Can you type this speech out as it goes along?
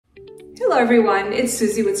Hello everyone, it's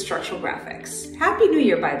Susie with Structural Graphics. Happy New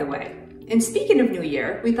Year, by the way. And speaking of New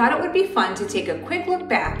Year, we thought it would be fun to take a quick look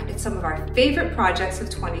back at some of our favorite projects of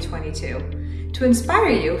 2022 to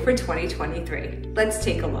inspire you for 2023. Let's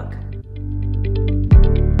take a look.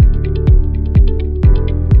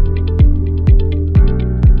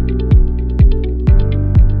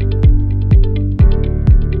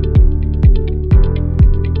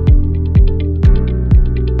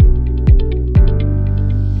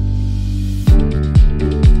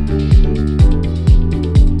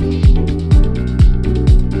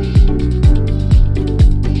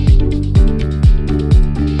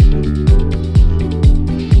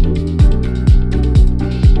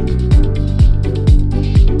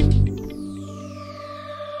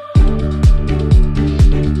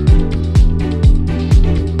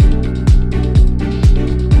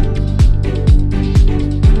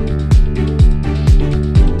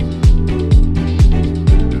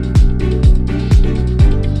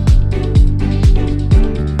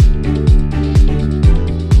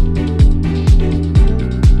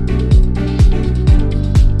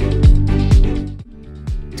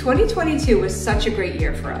 '22 was such a great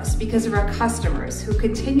year for us because of our customers who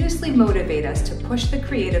continuously motivate us to push the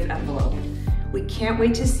creative envelope. We can't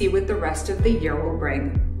wait to see what the rest of the year will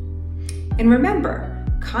bring. And remember,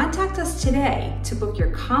 contact us today to book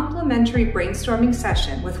your complimentary brainstorming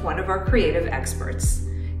session with one of our creative experts.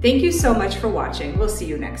 Thank you so much for watching. We'll see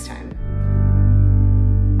you next time.